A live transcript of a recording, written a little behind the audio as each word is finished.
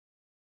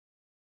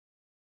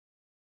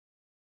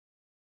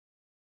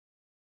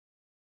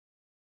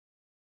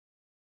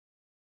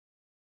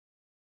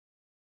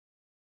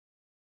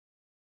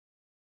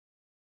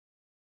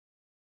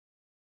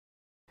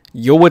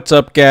Yo, what's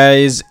up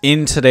guys?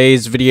 In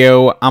today's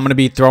video, I'm going to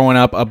be throwing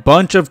up a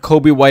bunch of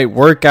Coby White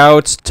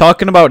workouts,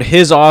 talking about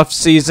his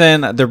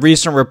offseason, the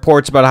recent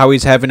reports about how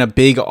he's having a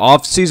big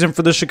offseason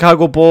for the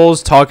Chicago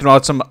Bulls, talking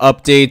about some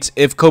updates,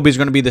 if Coby's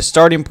going to be the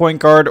starting point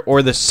guard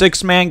or the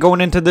sixth man going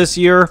into this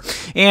year,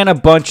 and a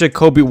bunch of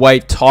Coby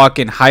White talk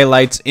and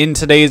highlights in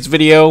today's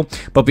video.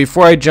 But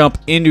before I jump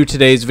into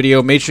today's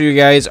video, make sure you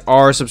guys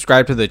are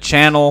subscribed to the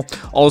channel.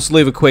 Also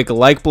leave a quick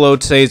like below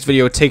today's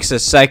video. It takes a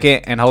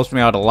second and helps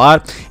me out a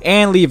lot.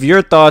 And leave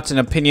your thoughts and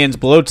opinions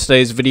below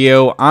today's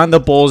video on the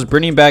Bulls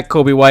bringing back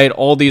Coby White,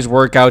 all these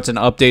workouts and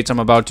updates I'm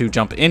about to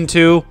jump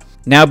into.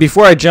 Now,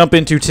 before I jump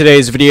into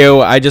today's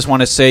video, I just want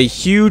to say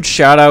huge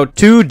shout out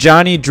to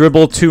Johnny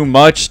Dribble Too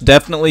Much.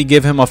 Definitely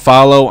give him a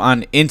follow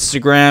on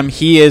Instagram.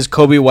 He is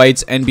Coby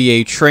White's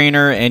NBA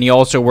trainer, and he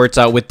also works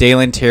out with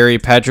Dalen Terry,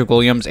 Patrick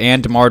Williams,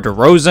 and DeMar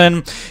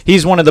DeRozan.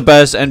 He's one of the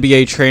best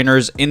NBA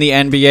trainers in the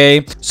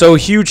NBA. So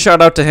huge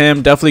shout out to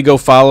him. Definitely go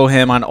follow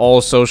him on all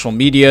social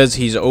medias.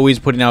 He's always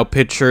putting out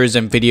pictures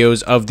and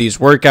videos of these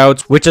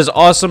workouts, which is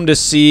awesome to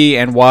see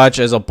and watch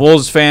as a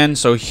Bulls fan.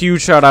 So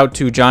huge shout out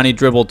to Johnny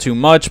Dribble Too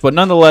Much. But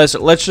nonetheless,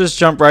 let's just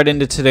jump right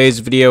into today's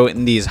video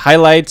in these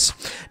highlights.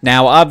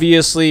 Now,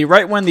 obviously,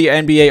 right when the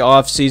NBA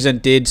offseason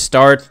did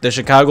start, the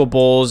Chicago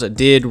Bulls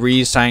did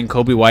re-sign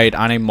Coby White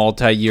on a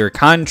multi-year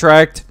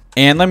contract.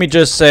 And let me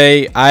just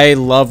say, I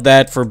love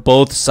that for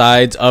both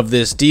sides of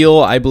this deal.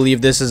 I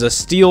believe this is a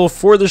steal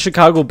for the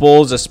Chicago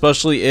Bulls,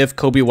 especially if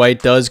Coby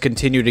White does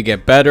continue to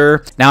get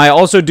better. Now, I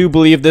also do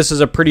believe this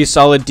is a pretty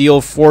solid deal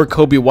for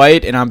Coby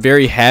White, and I'm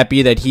very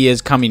happy that he is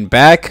coming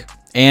back.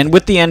 And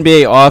with the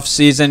NBA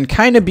offseason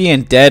kind of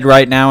being dead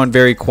right now and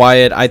very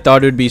quiet, I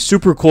thought it would be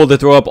super cool to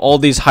throw up all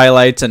these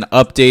highlights and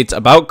updates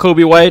about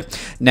Coby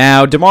White.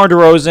 Now, DeMar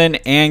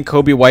DeRozan and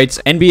Coby White's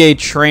NBA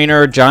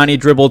trainer, Johnny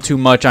Dribble Too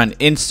Much on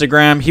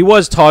Instagram, he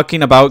was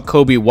talking about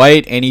Coby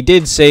White, and he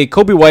did say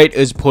Coby White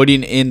is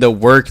putting in the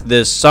work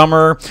this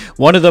summer.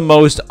 One of the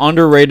most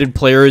underrated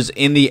players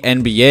in the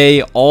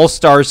NBA,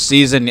 all-star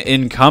season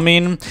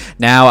incoming.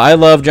 Now, I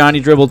love Johnny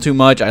Dribble Too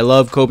Much. I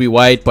love Coby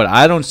White, but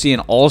I don't see an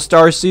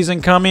all-star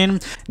season coming.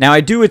 Now, I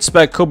do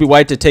expect Coby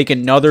White to take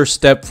another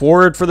step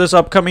forward for this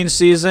upcoming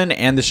season,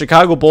 and the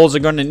Chicago Bulls are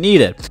going to need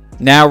it.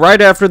 Now,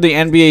 right after the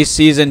NBA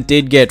season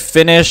did get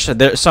finished,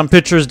 some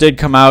pictures did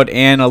come out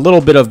and a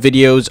little bit of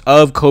videos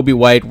of Coby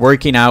White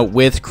working out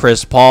with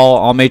Chris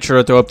Paul. I'll make sure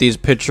to throw up these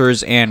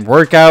pictures and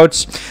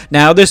workouts.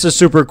 Now, this is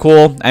super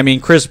cool. I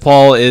mean, Chris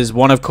Paul is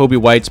one of Coby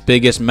White's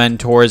biggest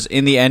mentors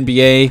in the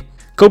NBA.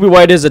 Coby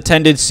White has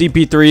attended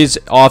CP3's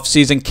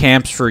off-season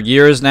camps for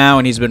years now,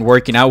 and he's been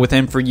working out with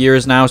him for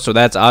years now, so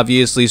that's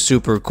obviously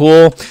super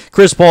cool.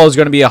 Chris Paul is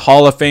going to be a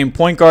Hall of Fame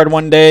point guard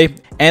one day.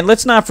 And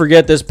let's not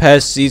forget this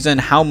past season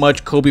how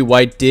much Coby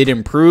White did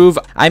improve.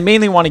 I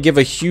mainly want to give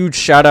a huge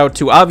shout out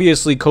to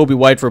obviously Coby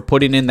White for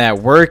putting in that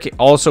work,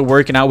 also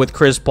working out with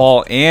Chris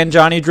Paul and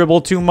Johnny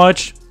Dribble Too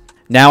Much.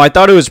 Now, I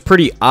thought it was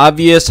pretty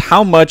obvious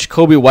how much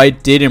Coby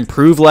White did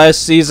improve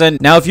last season.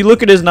 Now, if you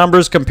look at his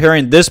numbers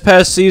comparing this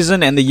past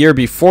season and the year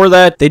before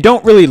that, they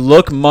don't really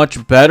look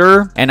much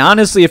better. And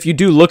honestly, if you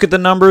do look at the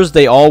numbers,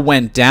 they all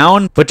went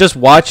down. But just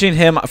watching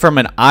him from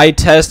an eye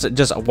test,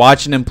 just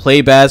watching him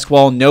play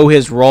basketball, know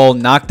his role,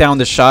 knock down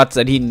the shots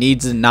that he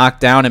needs to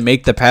knock down, and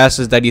make the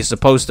passes that he's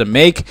supposed to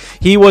make,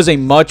 he was a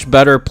much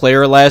better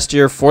player last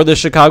year for the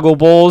Chicago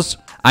Bulls.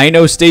 I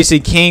know Stacey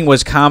King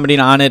was commenting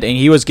on it, and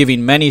he was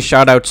giving many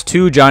shout-outs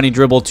to Johnny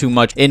Dribble Too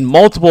Much in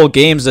multiple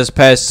games this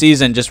past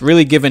season, just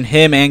really giving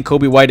him and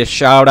Coby White a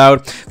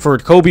shout-out for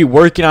Coby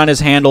working on his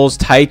handles,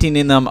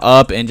 tightening them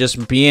up, and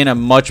just being a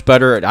much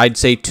better, I'd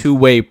say,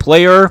 two-way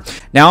player.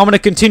 Now, I'm going to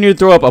continue to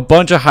throw up a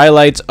bunch of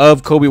highlights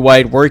of Coby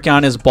White working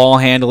on his ball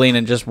handling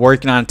and just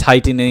working on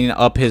tightening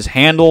up his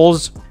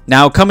handles.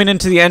 Now, coming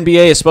into the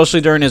NBA,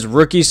 especially during his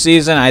rookie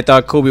season, I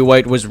thought Coby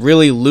White was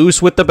really loose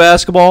with the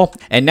basketball.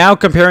 And now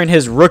comparing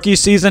his rookie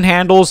season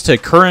handles to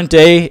current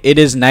day, it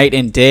is night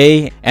and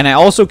day. And I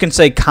also can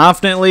say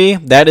confidently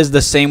that is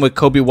the same with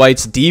Coby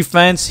White's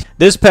defense.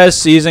 This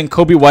past season,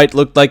 Coby White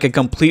looked like a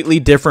completely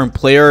different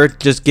player,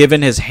 just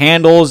given his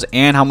handles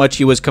and how much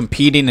he was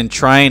competing and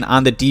trying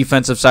on the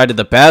defensive side of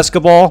the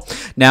basketball.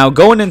 Now,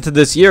 going into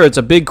this year, it's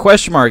a big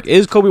question mark.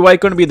 Is Coby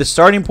White going to be the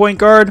starting point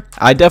guard?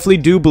 I definitely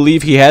do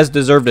believe he has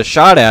deserved a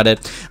shot at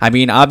it. I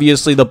mean,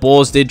 obviously the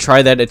Bulls did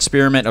try that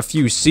experiment a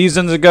few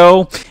seasons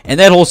ago, and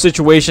that whole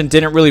situation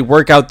didn't really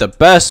work out the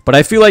best, but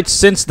I feel like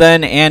since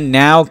then and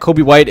now,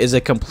 Coby White is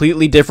a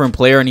completely different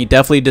player, and he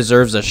definitely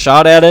deserves a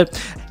shot at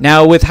it.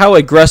 Now, with how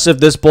aggressive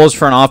this Bulls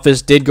front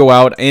office did go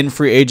out in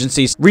free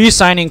agency,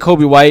 re-signing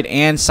Coby White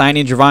and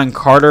signing Jevon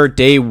Carter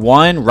day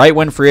one, right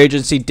when free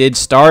agency did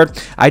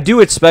start, I do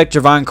expect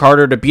Jevon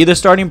Carter to be the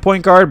starting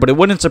point guard, but it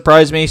wouldn't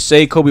surprise me,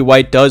 say Coby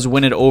White does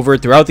win it over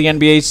throughout the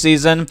NBA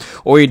season,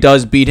 or he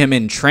does beat him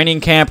in training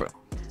camp.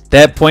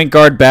 That point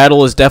guard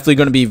battle is definitely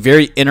going to be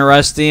very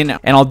interesting,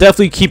 and I'll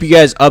definitely keep you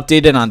guys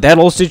updated on that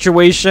whole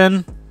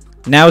situation.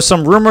 Now,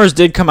 some rumors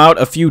did come out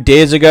a few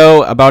days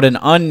ago about an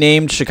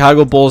unnamed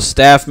Chicago Bulls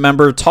staff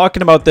member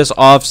talking about this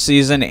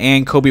offseason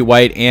and Coby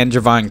White and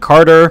Jevon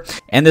Carter.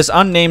 And this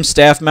unnamed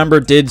staff member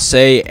did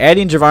say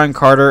adding Jevon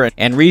Carter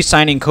and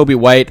re-signing Coby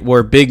White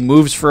were big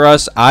moves for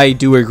us. I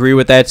do agree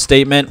with that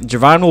statement.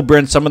 Jevon will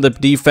bring some of the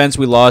defense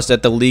we lost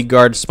at the lead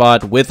guard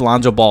spot with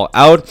Lonzo Ball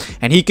out,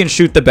 and he can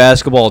shoot the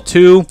basketball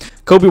too.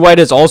 Coby White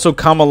has also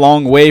come a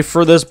long way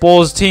for this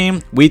Bulls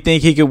team. We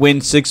think he could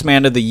win Sixth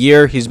Man of the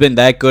Year. He's been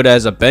that good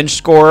as a bench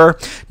scorer.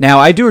 Now,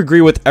 I do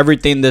agree with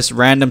everything this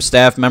random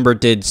staff member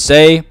did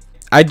say.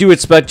 I do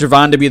expect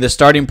Jevon to be the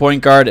starting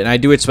point guard, and I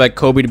do expect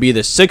Coby to be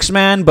the sixth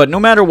man, but no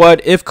matter what,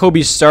 if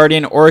Coby's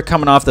starting or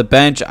coming off the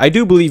bench, I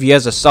do believe he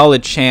has a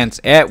solid chance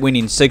at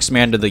winning Sixth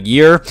Man of the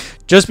Year,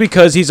 just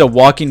because he's a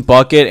walking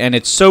bucket, and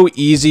it's so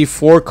easy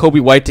for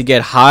Coby White to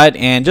get hot,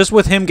 and just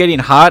with him getting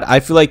hot, I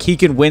feel like he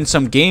can win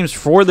some games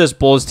for this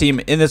Bulls team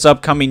in this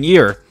upcoming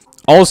year.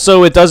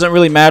 Also, it doesn't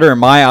really matter in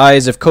my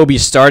eyes if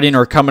Coby's starting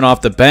or coming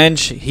off the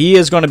bench. He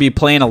is going to be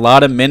playing a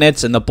lot of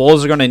minutes, and the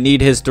Bulls are going to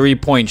need his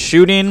three-point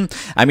shooting.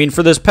 I mean,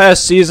 for this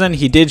past season,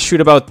 he did shoot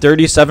about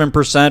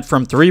 37%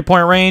 from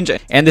three-point range,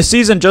 and the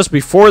season just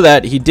before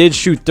that, he did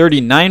shoot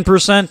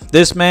 39%.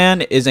 This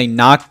man is a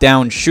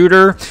knockdown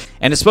shooter,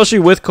 and especially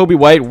with Coby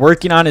White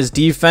working on his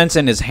defense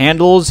and his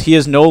handles, he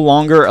is no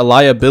longer a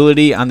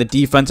liability on the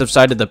defensive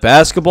side of the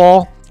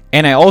basketball.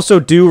 And I also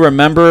do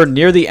remember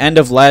near the end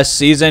of last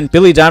season,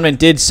 Billy Donovan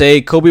did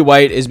say Coby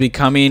White is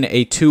becoming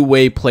a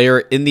two-way player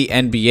in the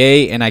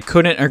NBA, and I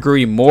couldn't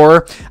agree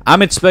more.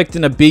 I'm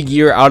expecting a big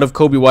year out of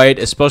Coby White,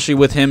 especially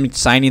with him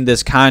signing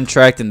this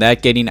contract and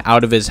that getting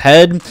out of his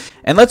head.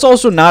 And let's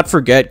also not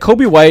forget,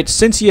 Coby White,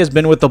 since he has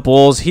been with the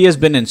Bulls, he has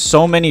been in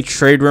so many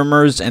trade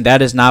rumors, and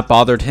that has not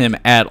bothered him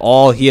at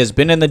all. He has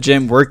been in the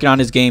gym working on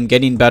his game,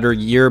 getting better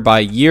year by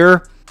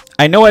year.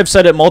 I know I've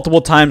said it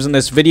multiple times in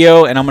this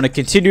video, and I'm going to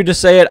continue to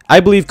say it.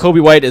 I believe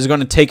Coby White is going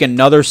to take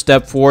another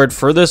step forward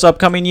for this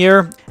upcoming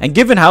year. And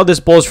given how this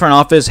Bulls front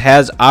office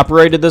has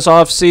operated this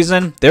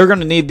offseason, they're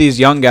going to need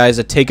these young guys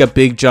to take a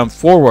big jump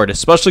forward,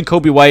 especially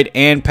Coby White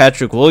and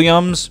Patrick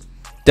Williams.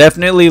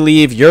 Definitely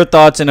leave your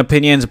thoughts and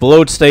opinions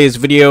below today's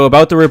video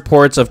about the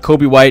reports of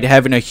Coby White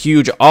having a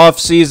huge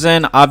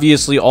offseason.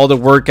 Obviously, all the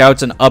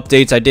workouts and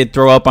updates I did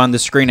throw up on the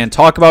screen and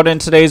talk about in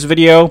today's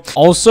video.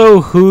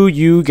 Also, who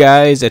you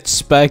guys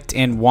expect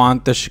and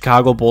want the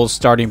Chicago Bulls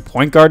starting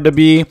point guard to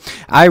be.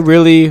 I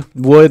really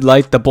would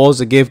like the Bulls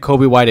to give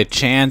Coby White a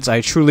chance.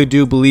 I truly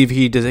do believe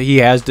he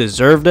has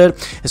deserved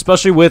it,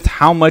 especially with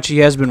how much he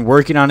has been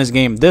working on his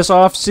game this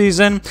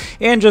offseason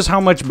and just how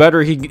much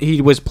better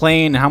he was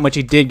playing and how much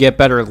he did get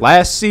better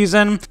last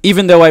season.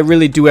 Even though I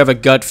really do have a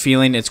gut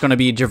feeling it's going to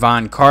be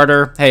Jevon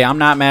Carter. Hey, I'm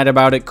not mad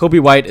about it.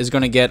 Coby White is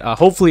going to get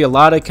hopefully a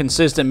lot of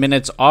consistent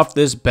minutes off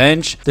this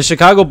bench. The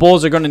Chicago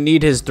Bulls are going to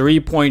need his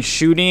three-point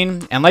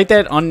shooting, and like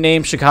that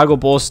unnamed Chicago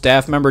Bulls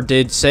staff member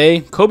did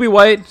say, Coby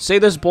White, say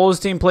this Bulls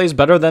team plays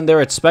better than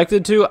they're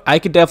expected to, I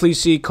could definitely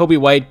see Coby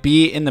White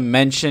be in the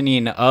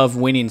mentioning of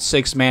winning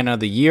Sixth Man of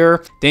the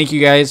Year. Thank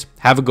you guys.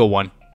 Have a good one.